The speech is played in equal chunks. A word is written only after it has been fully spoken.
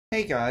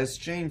Hey guys,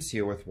 James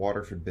here with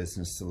Waterford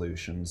Business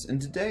Solutions,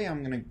 and today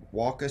I'm going to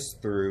walk us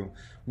through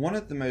one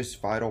of the most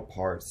vital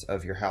parts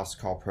of your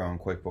Housecall Pro and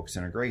QuickBooks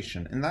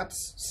integration, and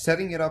that's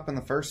setting it up in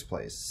the first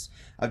place.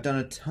 I've done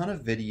a ton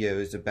of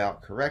videos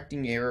about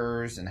correcting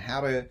errors and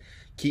how to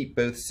keep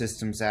both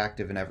systems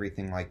active and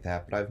everything like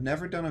that, but I've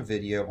never done a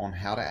video on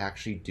how to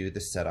actually do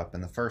the setup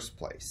in the first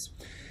place.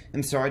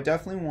 And so I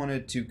definitely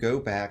wanted to go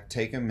back,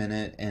 take a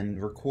minute,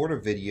 and record a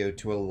video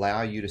to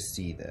allow you to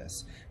see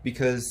this,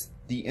 because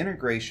the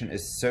integration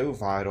is so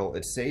vital.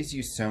 It saves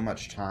you so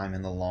much time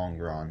in the long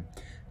run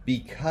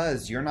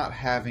because you're not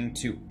having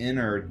to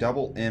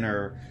double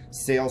enter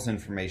sales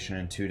information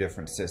in two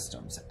different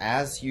systems.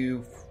 As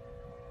you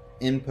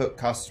input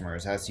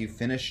customers, as you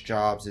finish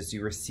jobs, as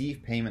you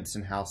receive payments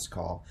in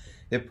Housecall,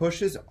 it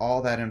pushes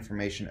all that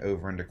information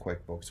over into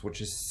QuickBooks,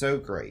 which is so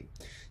great.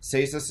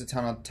 Saves us a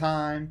ton of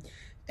time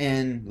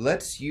and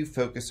lets you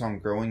focus on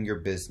growing your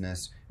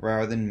business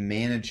rather than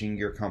managing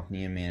your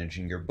company and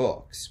managing your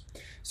books.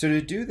 So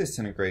to do this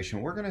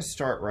integration, we're going to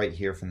start right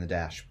here from the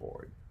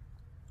dashboard.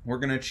 We're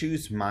going to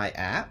choose My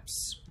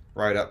Apps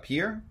right up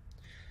here,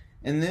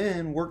 and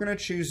then we're going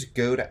to choose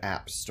Go to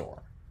App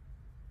Store.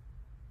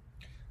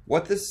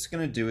 What this is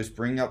going to do is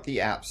bring up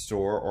the App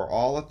Store or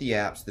all of the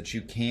apps that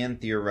you can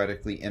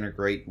theoretically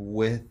integrate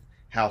with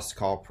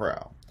Housecall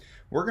Pro.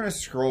 We're going to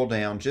scroll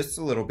down just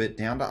a little bit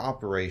down to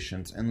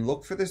Operations and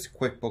look for this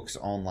QuickBooks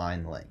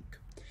Online link.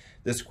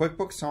 This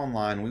QuickBooks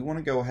Online, we want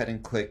to go ahead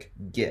and click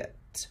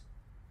Get.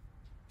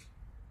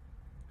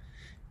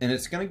 And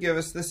it's going to give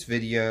us this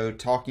video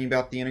talking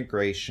about the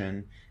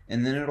integration,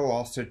 and then it'll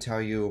also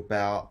tell you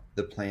about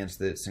the plans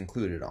that it's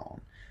included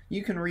on.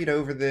 You can read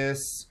over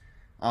this.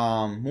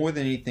 More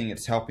than anything,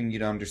 it's helping you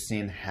to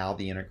understand how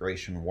the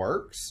integration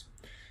works.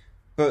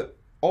 But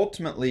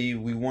ultimately,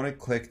 we want to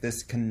click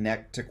this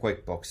Connect to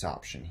QuickBooks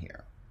option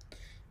here.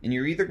 And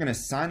you're either going to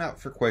sign up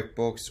for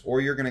QuickBooks or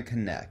you're going to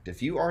connect.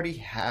 If you already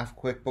have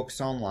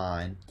QuickBooks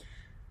Online,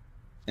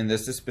 and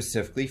this is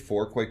specifically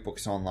for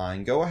QuickBooks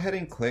Online, go ahead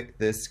and click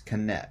this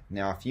Connect.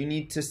 Now, if you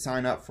need to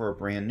sign up for a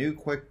brand new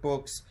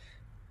QuickBooks,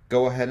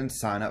 go ahead and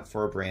sign up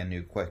for a brand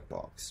new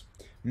QuickBooks.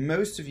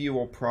 Most of you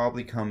will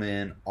probably come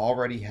in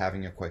already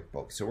having a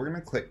QuickBooks. So we're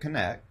going to click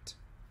Connect.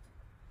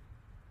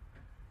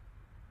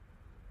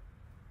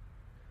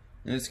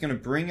 And it's going to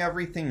bring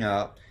everything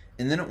up,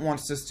 and then it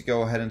wants us to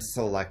go ahead and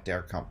select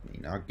our company.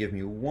 Now, give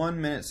me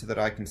 1 minute so that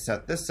I can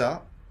set this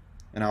up,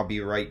 and I'll be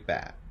right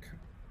back.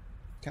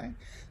 Okay,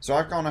 so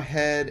I've gone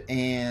ahead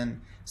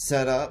and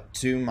set up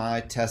to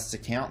my test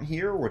account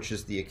here, which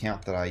is the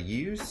account that I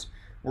use.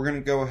 We're going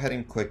to go ahead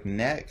and click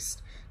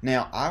Next.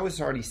 Now, I was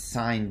already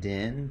signed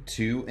in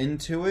to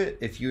Intuit.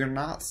 If you're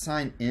not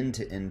signed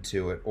into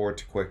Intuit or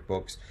to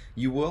QuickBooks,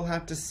 you will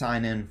have to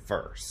sign in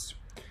first.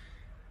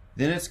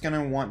 Then it's going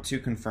to want to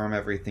confirm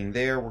everything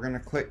there. We're going to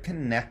click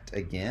Connect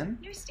again,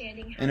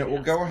 and it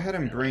will go ahead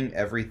and bring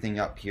everything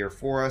up here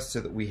for us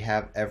so that we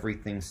have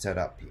everything set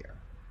up here.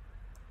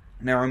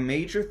 Now, a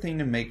major thing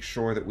to make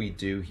sure that we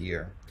do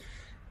here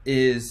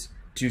is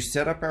to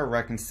set up our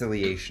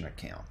reconciliation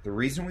account. The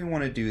reason we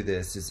want to do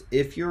this is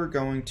if you're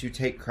going to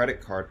take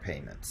credit card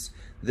payments,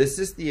 this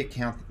is the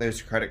account that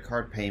those credit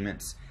card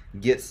payments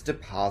gets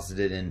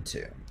deposited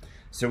into.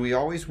 So we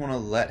always want to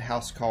let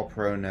Housecall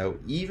Pro know,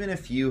 even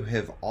if you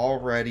have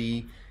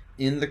already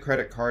in the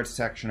credit card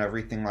section,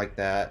 everything like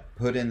that,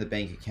 put in the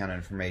bank account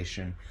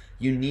information,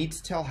 you need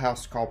to tell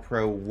Housecall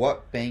Pro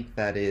what bank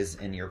that is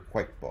in your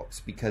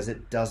QuickBooks because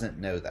it doesn't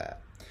know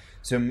that.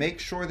 So make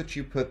sure that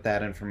you put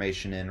that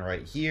information in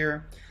right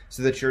here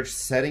so that you're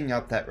setting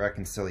up that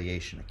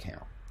reconciliation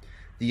account.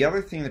 The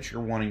other thing that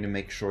you're wanting to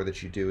make sure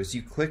that you do is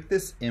you click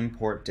this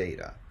Import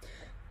Data.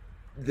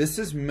 This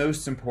is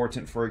most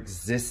important for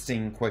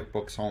existing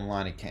QuickBooks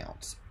Online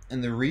accounts.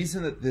 And the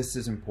reason that this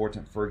is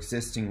important for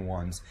existing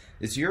ones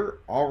is you're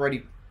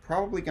already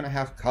probably going to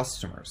have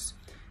customers,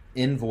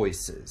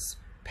 invoices,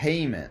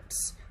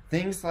 payments,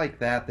 things like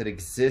that that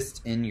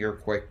exist in your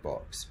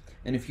QuickBooks.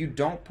 And if you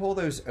don't pull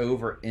those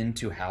over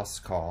into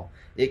Housecall,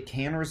 it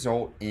can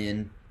result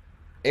in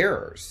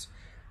errors.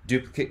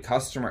 Duplicate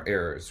customer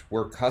errors,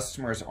 where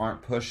customers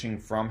aren't pushing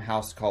from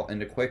Housecall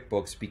into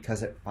QuickBooks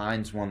because it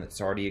finds one that's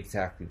already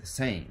exactly the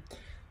same.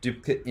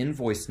 Duplicate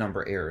invoice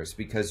number errors,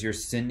 because you're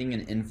sending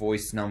an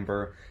invoice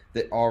number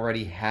that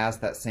already has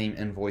that same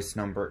invoice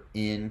number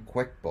in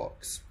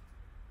QuickBooks.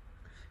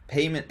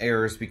 Payment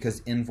errors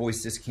because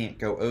invoices can't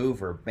go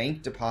over.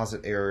 Bank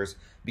deposit errors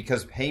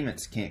because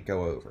payments can't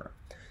go over.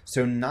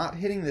 So not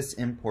hitting this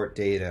import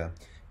data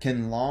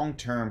can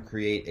long-term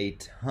create a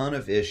ton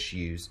of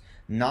issues,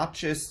 not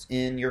just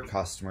in your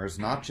customers,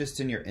 not just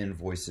in your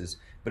invoices,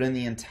 but in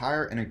the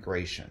entire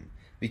integration,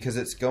 because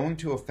it's going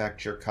to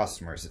affect your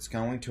customers. It's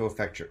going to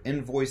affect your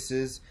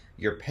invoices,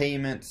 your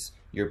payments,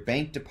 your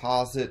bank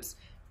deposits,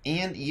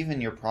 and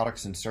even your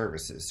products and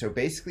services. So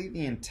basically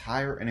the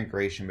entire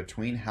integration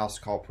between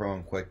Housecall Pro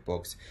and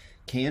QuickBooks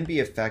can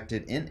be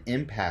affected and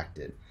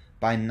impacted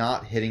by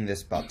not hitting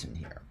this button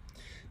here.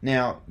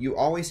 Now, you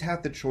always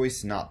have the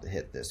choice not to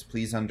hit this.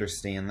 Please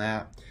understand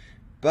that.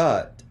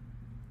 But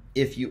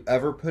If you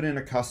ever put in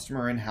a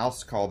customer in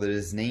Housecall that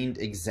is named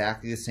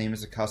exactly the same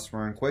as a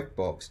customer in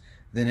QuickBooks,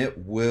 then it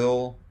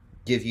will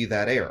give you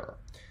that error.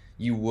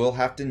 You will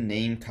have to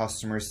name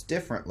customers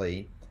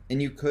differently,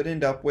 and you could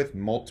end up with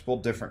multiple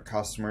different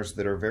customers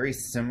that are very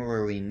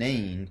similarly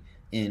named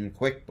in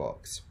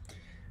QuickBooks.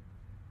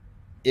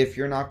 If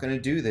you're not going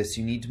to do this,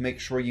 you need to make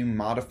sure you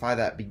modify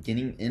that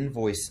beginning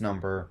invoice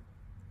number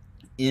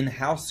in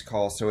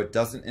Housecall so it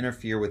doesn't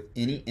interfere with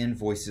any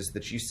invoices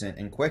that you sent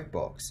in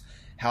QuickBooks.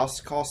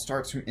 Housecall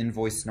starts from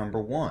invoice number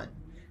 1.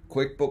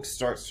 QuickBooks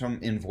starts from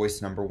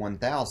invoice number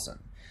 1000.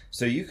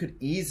 So you could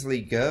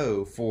easily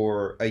go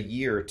for a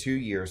year, 2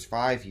 years,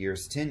 5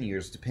 years, 10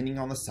 years, depending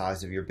on the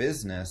size of your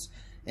business,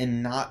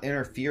 and not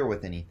interfere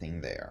with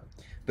anything there.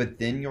 But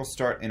then you'll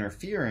start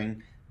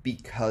interfering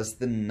because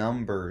the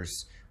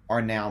numbers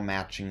are now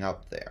matching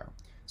up there.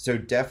 So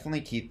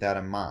definitely keep that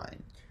in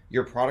mind.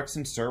 Your products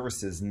and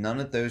services, none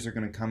of those are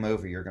going to come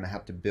over. You're going to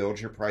have to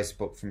build your price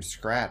book from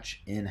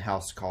scratch in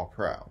Housecall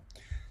Pro.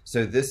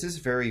 So this is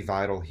very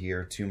vital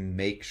here to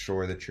make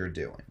sure that you're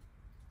doing.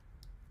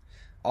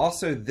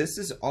 Also, this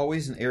is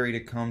always an area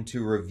to come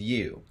to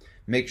review.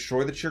 Make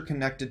sure that you're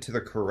connected to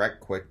the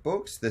correct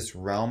QuickBooks. This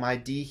Realm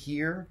ID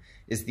here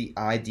is the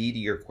ID to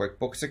your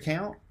QuickBooks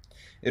account.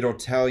 It'll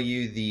tell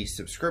you the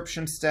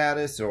subscription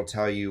status. It'll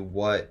tell you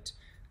what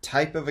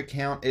type of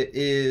account it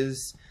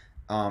is.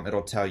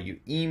 It'll tell you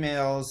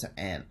emails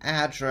and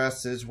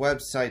addresses,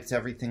 websites,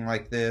 everything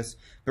like this.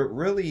 But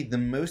really, the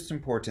most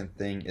important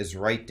thing is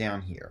right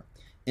down here.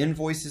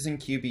 Invoices in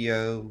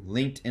QBO,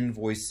 linked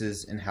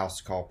invoices in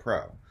Housecall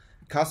Pro.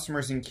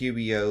 Customers in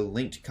QBO,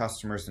 linked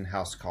customers in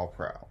Housecall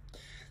Pro.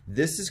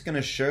 This is going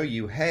to show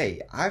you,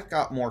 hey, I've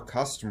got more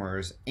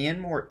customers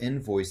and more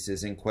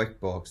invoices in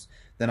QuickBooks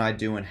than I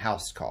do in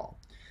Housecall.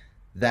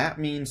 That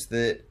means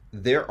that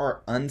there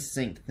are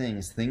unsynced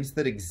things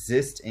that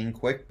exist in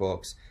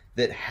QuickBooks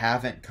that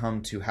haven't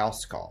come to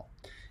Housecall.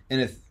 And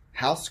if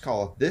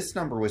Housecall, if this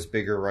number was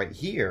bigger right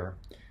here,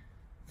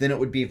 then it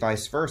would be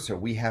vice versa.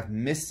 We have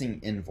missing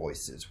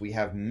invoices. We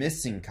have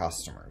missing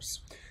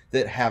customers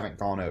that haven't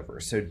gone over.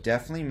 So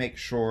definitely make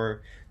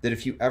sure that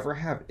if you ever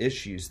have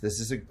issues, this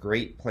is a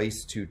great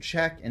place to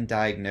check and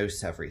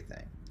diagnose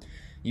everything.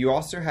 You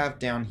also have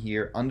down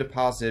here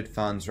undeposited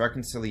funds,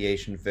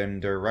 reconciliation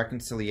vendor,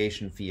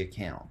 reconciliation fee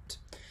account.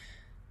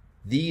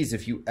 These,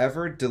 if you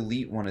ever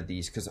delete one of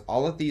these, because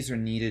all of these are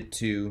needed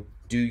to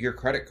do your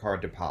credit card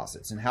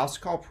deposits, and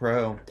Housecall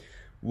Pro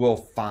will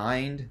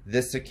find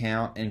this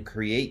account and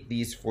create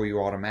these for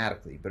you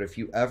automatically. But if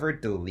you ever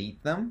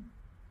delete them,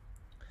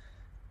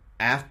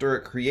 after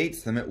it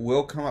creates them, it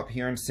will come up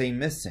here and say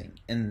missing,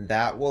 and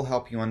that will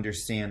help you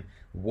understand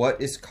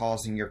what is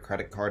causing your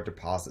credit card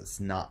deposits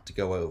not to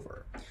go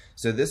over.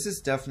 So this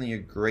is definitely a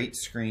great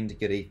screen to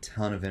get a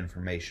ton of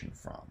information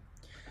from.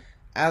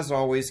 As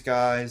always,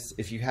 guys,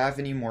 if you have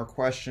any more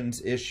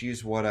questions,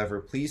 issues,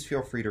 whatever, please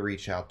feel free to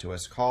reach out to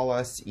us. Call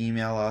us,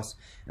 email us,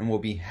 and we'll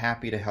be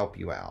happy to help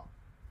you out.